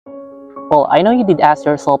Well, I know you did ask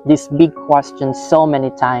yourself this big question so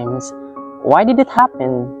many times. Why did it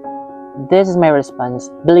happen? This is my response.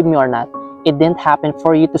 Believe me or not, it didn't happen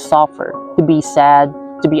for you to suffer, to be sad,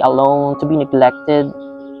 to be alone, to be neglected,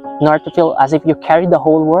 nor to feel as if you carry the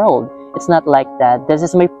whole world. It's not like that. This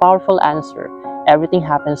is my powerful answer. Everything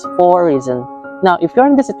happens for a reason. Now, if you're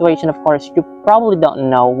in this situation, of course, you probably don't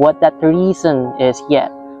know what that reason is yet.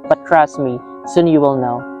 But trust me, soon you will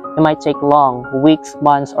know. It might take long, weeks,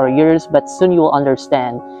 months, or years, but soon you will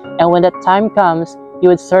understand. And when that time comes, you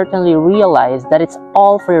would certainly realize that it's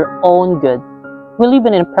all for your own good. We live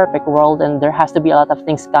in an imperfect world, and there has to be a lot of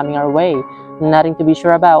things coming our way. Nothing to be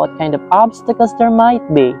sure about what kind of obstacles there might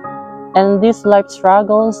be. And these life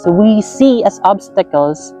struggles we see as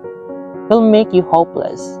obstacles will make you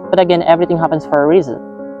hopeless. But again, everything happens for a reason.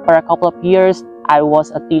 For a couple of years, I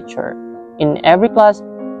was a teacher. In every class,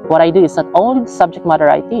 what I do is not only the subject matter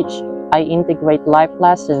I teach, I integrate life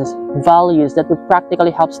lessons, values that will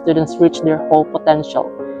practically help students reach their whole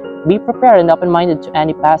potential. Be prepared and open-minded to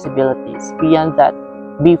any possibilities. Beyond that,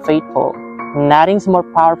 be faithful. Nothing's more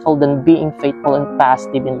powerful than being faithful and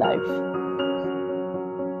positive in life.